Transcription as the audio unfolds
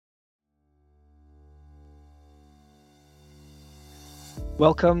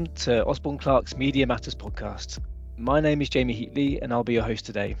Welcome to Osborne Clarke's Media Matters podcast. My name is Jamie Heatley and I'll be your host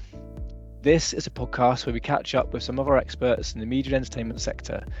today. This is a podcast where we catch up with some of our experts in the media and entertainment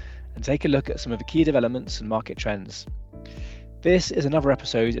sector and take a look at some of the key developments and market trends. This is another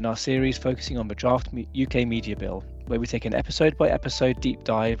episode in our series focusing on the draft UK Media Bill, where we take an episode by episode deep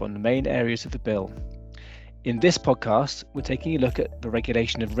dive on the main areas of the bill. In this podcast, we're taking a look at the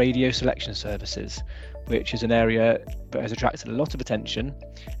regulation of radio selection services, which is an area that has attracted a lot of attention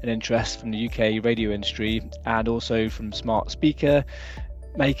and interest from the UK radio industry and also from smart speaker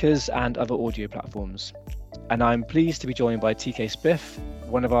makers and other audio platforms. And I'm pleased to be joined by TK Spiff,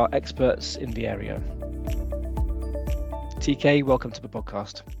 one of our experts in the area. TK, welcome to the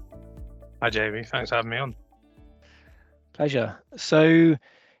podcast. Hi Jamie, thanks for having me on. Pleasure. So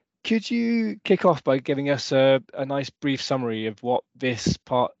could you kick off by giving us a nice brief summary of what this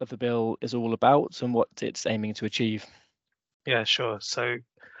part of the bill is all about and what it's aiming to achieve? Yeah, sure. So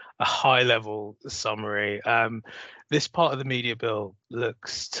a high-level summary. This part of the media bill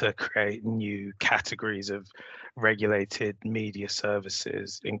looks to create new categories of regulated media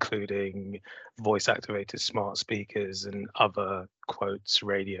services, including voice-activated smart speakers and other, quotes,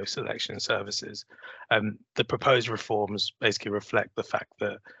 radio selection services. The proposed reforms basically reflect the fact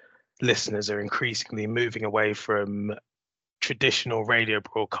that listeners are increasingly moving away from traditional radio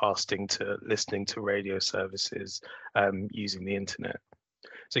broadcasting to listening to radio services using the internet.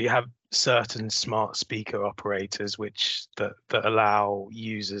 So you have certain smart speaker operators that allow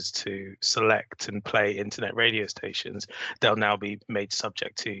users to select and play internet radio stations. They'll now be made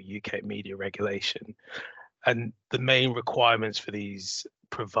subject to UK media regulation. And the main requirements for these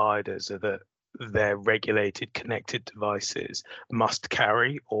providers are that their regulated connected devices must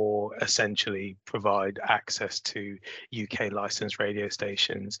carry or essentially provide access to UK licensed radio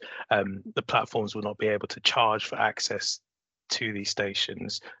stations. The platforms will not be able to charge for access to these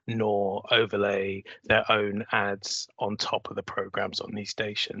stations, nor overlay their own ads on top of the programs on these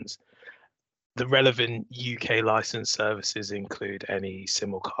stations. The relevant UK licensed services include any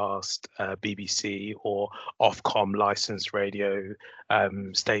simulcast, BBC or Ofcom licensed radio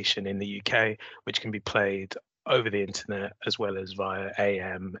station in the UK, which can be played over the internet as well as via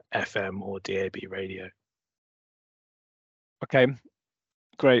AM, FM or DAB radio. Okay,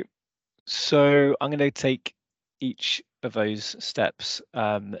 great. So I'm going to take each of those steps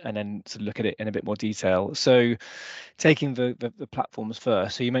and then to look at it in a bit more detail. So taking the platforms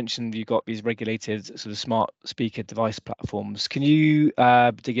first, so you mentioned you've got these regulated sort of smart speaker device platforms. Can you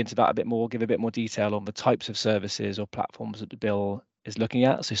dig into that a bit more, give a bit more detail on the types of services or platforms that the bill is looking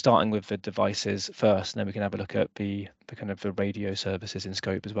at? So starting with the devices first, and then we can have a look at the kind of the radio services in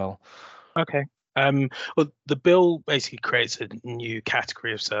scope as well. Okay. Well, the bill basically creates a new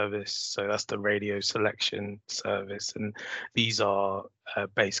category of service. So that's the radio selection service. And these are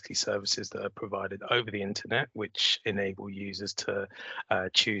basically services that are provided over the internet, which enable users to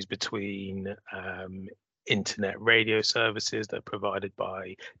choose between internet radio services that are provided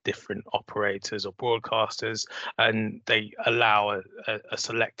by different operators or broadcasters, and they allow a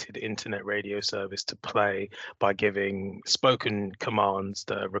selected internet radio service to play by giving spoken commands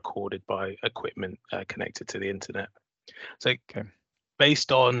that are recorded by equipment connected to the internet. So Okay.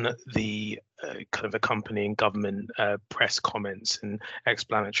 Based on the kind of accompanying government press comments and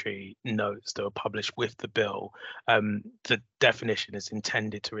explanatory notes that were published with the bill, the definition is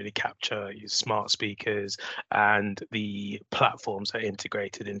intended to really capture smart speakers and the platforms that are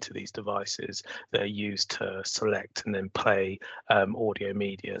integrated into these devices that are used to select and then play audio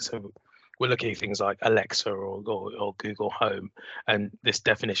media. So we're looking at things like Alexa or Google Home, and this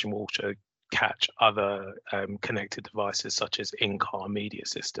definition will also catch other connected devices such as in-car media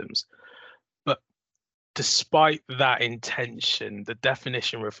systems. But despite that intention, the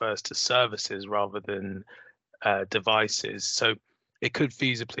definition refers to services rather than devices. So it could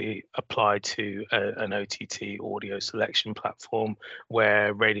feasibly apply to an OTT audio selection platform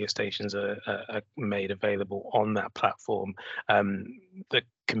where radio stations are made available on that platform that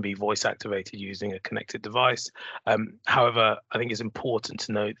can be voice activated using a connected device. However, I think it's important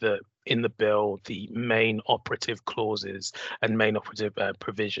to note that in the bill, the main operative clauses and main operative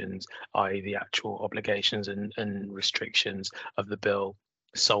provisions, i.e. the actual obligations and restrictions of the bill,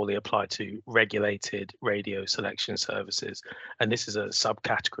 solely apply to regulated radio selection services. And this is a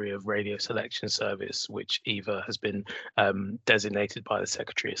subcategory of radio selection service, which either has been designated by the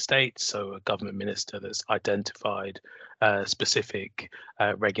Secretary of State, so a government minister that's identified specific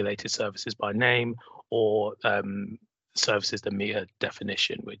regulated services by name, or services that meet a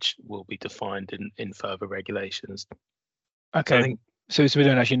definition, which will be defined in further regulations. Okay. So we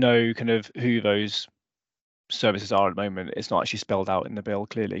don't actually know kind of who those services are at the moment. It's not actually spelled out in the bill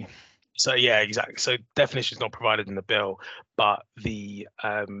clearly. So yeah, exactly. So definition is not provided in the bill, but the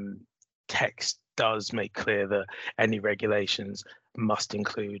text does make clear that any regulations must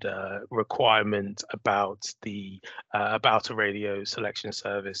include a requirement about about a radio selection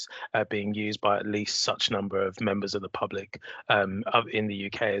service being used by at least such number of members of the public in the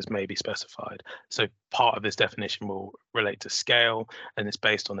UK as may be specified. So part of this definition will relate to scale, and it's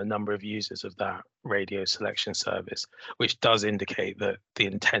based on the number of users of that radio selection service, which does indicate that the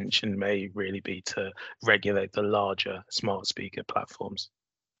intention may really be to regulate the larger smart speaker platforms.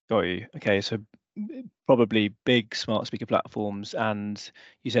 Got you. Okay, so probably big smart speaker platforms, and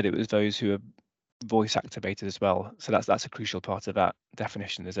you said it was those who are voice activated as well. So that's a crucial part of that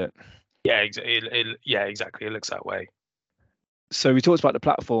definition, is it? Yeah, yeah, exactly. It looks that way. So we talked about the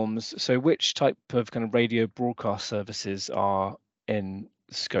platforms. So which type of kind of radio broadcast services are in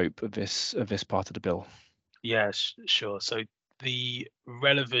scope of this part of the bill? Yeah, sure. So the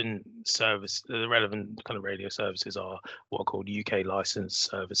relevant kind of radio services are what are called UK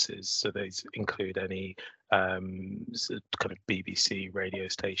licensed services. So these include any kind of BBC radio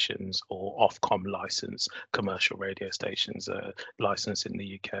stations or Ofcom licensed commercial radio stations licensed in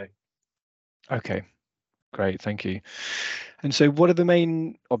the UK. Okay, great, thank you. And so, what are the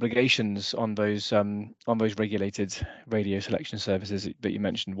main obligations on those regulated radio selection services that you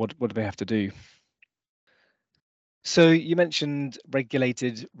mentioned? What do they have to do? So you mentioned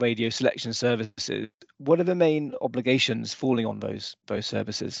regulated radio selection services. What are the main obligations falling on those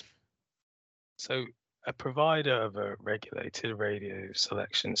services? So a provider of a regulated radio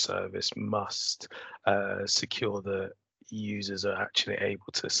selection service must secure that users are actually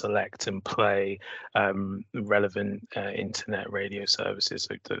able to select and play relevant internet radio services,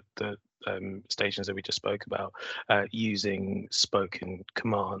 so the stations that we just spoke about, using spoken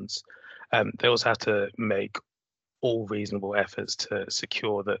commands. They also have to make all reasonable efforts to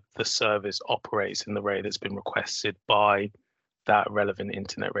secure that the service operates in the way that's been requested by that relevant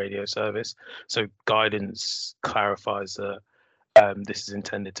internet radio service. So guidance clarifies that this is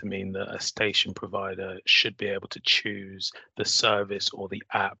intended to mean that a station provider should be able to choose the service or the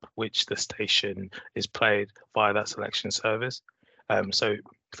app which the station is played via that selection service. So,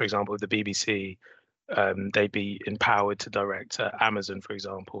 for example, the BBC, they'd be empowered to direct Amazon, for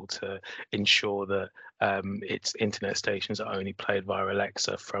example, to ensure that its internet stations are only played via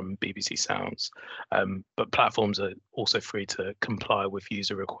Alexa from BBC Sounds. But platforms are also free to comply with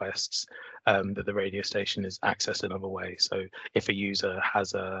user requests that the radio station is accessed another way. So if a user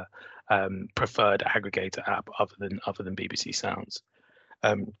has a preferred aggregator app other than BBC Sounds,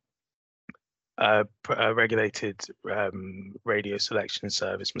 a regulated radio selection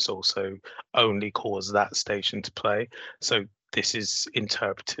service must also only cause that station to play. So this is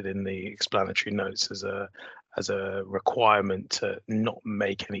interpreted in the explanatory notes as a requirement to not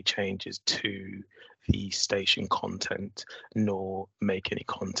make any changes to the station content, nor make any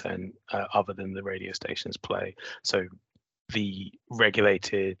content other than the radio station's play. So the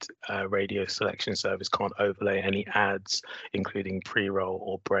regulated radio selection service can't overlay any ads, including pre-roll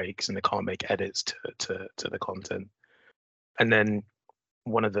or breaks, and they can't make edits to the content. And then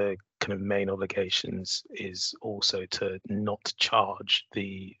one of the kind of main obligations is also to not charge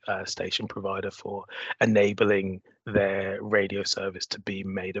the station provider for enabling their radio service to be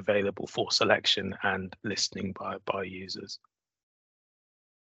made available for selection and listening by users.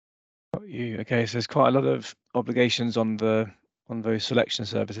 Got you. Okay, so there's quite a lot of obligations on those selection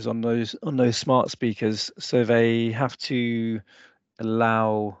services, on those smart speakers. So they have to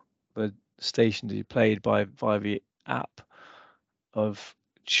allow the station to be played via the app of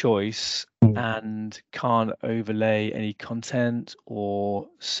choice and can't overlay any content or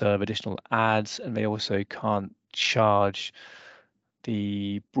serve additional ads, and they also can't charge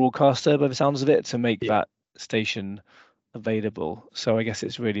the broadcaster, by the sounds of it, to make that station available. So I guess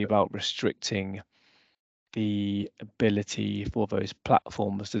it's really about restricting the ability for those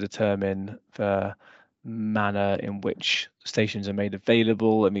platforms to determine the manner in which stations are made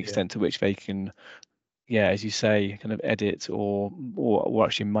available and the extent to which they can, as you say, kind of edit or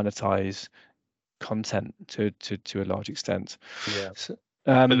actually monetize content to a large extent. So,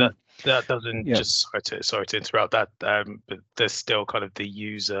 but that doesn't just sorry to interrupt that, but there's still kind of the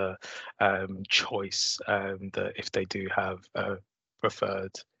user choice that if they do have a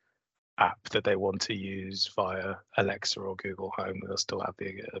preferred app that they want to use via Alexa or Google Home, they'll still have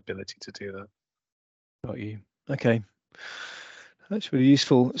the ability to do that. Got you. Okay, that's really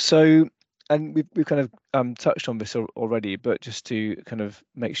useful. So, and we've kind of touched on this already, but just to kind of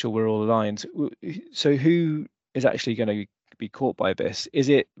make sure we're all aligned. So, who is actually going to be caught by this. Is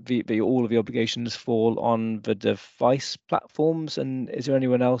it all of the obligations fall on the device platforms, and is there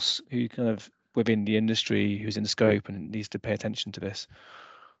anyone else who kind of within the industry who's in scope and needs to pay attention to this?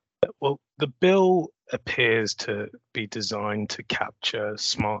 Well, the bill appears to be designed to capture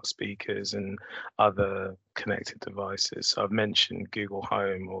smart speakers and other connected devices. So I've mentioned Google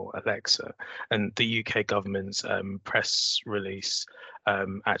Home or Alexa, and the UK government's press release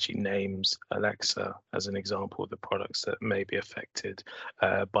actually names Alexa as an example of the products that may be affected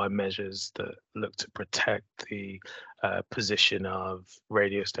by measures that look to protect the position of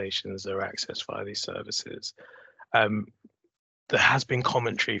radio stations that are accessed via these services. There has been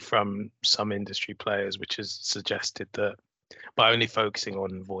commentary from some industry players which has suggested that by only focusing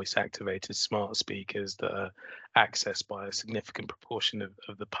on voice activated smart speakers that are accessed by a significant proportion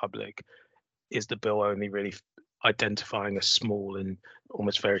of the public, is the bill only really identifying a small and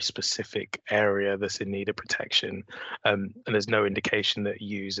almost very specific area that's in need of protection. And there's no indication that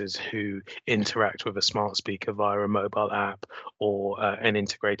users who interact with a smart speaker via a mobile app or an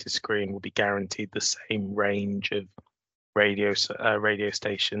integrated screen will be guaranteed the same range of radio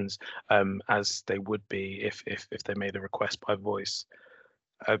stations as they would be if they made a request by voice.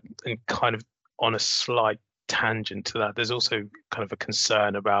 And kind of on a slight tangent to that, there's also kind of a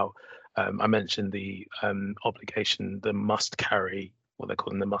concern about I mentioned the obligation, the must carry, what they're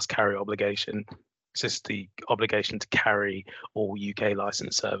calling the must carry obligation. So it's the obligation to carry all UK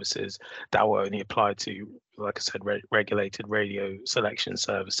licensed services that will only apply to, like I said, regulated radio selection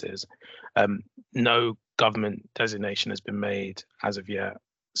services. No government designation has been made as of yet,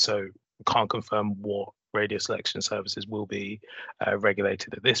 so can't confirm what radio selection services will be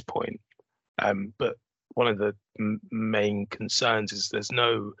regulated at this point. But one of the main concerns is there's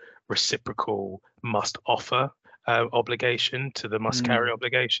no reciprocal must offer obligation to the must carry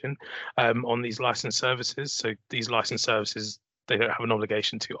obligation on these licensed services. So these licensed services, they don't have an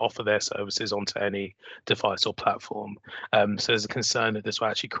obligation to offer their services onto any device or platform. So there's a concern that this will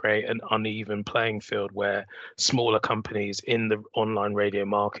actually create an uneven playing field where smaller companies in the online radio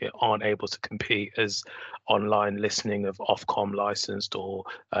market aren't able to compete, as online listening of Ofcom licensed or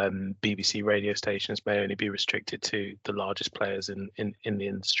BBC radio stations may only be restricted to the largest players in the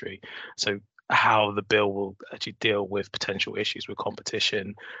industry. So how the bill will actually deal with potential issues with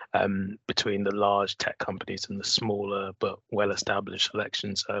competition between the large tech companies and the smaller but well-established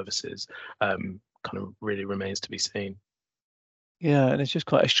selection services kind of really remains to be seen. Yeah, and it's just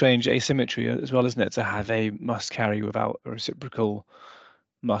quite a strange asymmetry as well, isn't it, to have a must carry without a reciprocal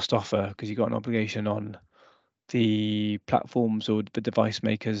must offer, because you've got an obligation on the platforms or the device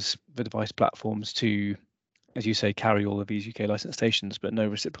makers, the device platforms to, as you say, carry all of these UK licensed stations, but no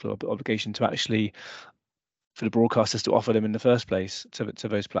reciprocal obligation to actually, for the broadcasters to offer them in the first place to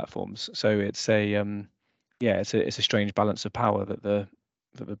those platforms. So it's it's a strange balance of power that the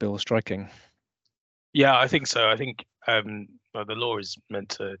bill is striking. Yeah, I think so. I think the law is meant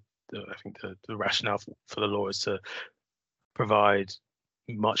to. I think the rationale for the law is to provide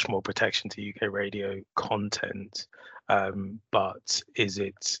much more protection to UK radio content, but is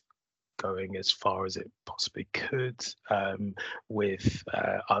it going as far as it possibly could with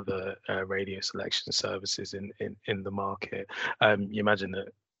other radio selection services in the market? You imagine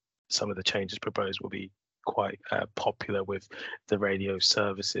that some of the changes proposed will be quite popular with the radio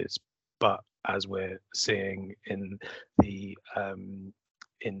services, but as we're seeing in the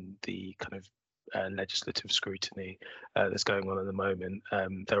kind of legislative scrutiny that's going on at the moment,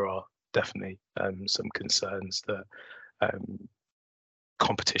 there are definitely some concerns that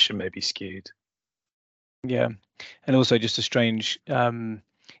competition may be skewed. Yeah, and also just a strange, in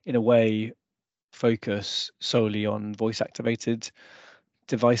a way, focus solely on voice activated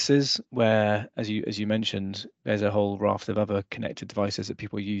devices, where, as you mentioned, there's a whole raft of other connected devices that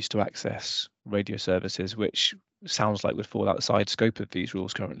people use to access radio services, which sounds like would fall outside scope of these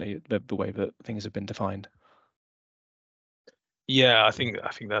rules currently, the way that things have been defined. Yeah, I think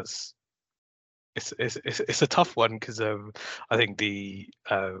that's it's a tough one, because I think the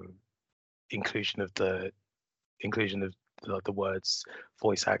inclusion of the words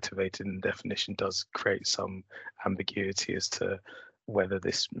voice activated in definition does create some ambiguity as to whether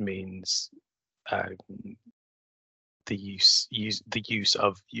this means the use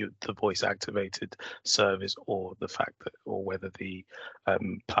of the voice activated service, or the fact that, or whether the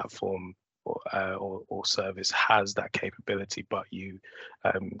platform or service has that capability, but you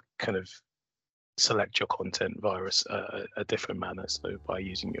kind of select your content via a different manner, so by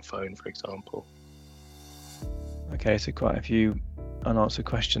using your phone, for example. Okay, so quite a few unanswered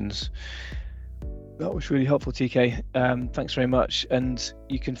questions. That was really helpful, TK. Thanks very much. And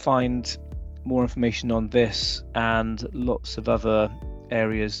you can find more information on this and lots of other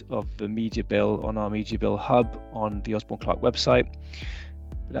areas of the media bill on our media bill hub on the Osborne Clarke website.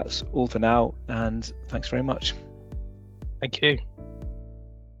 That's all for now, and thanks very much. Thank you.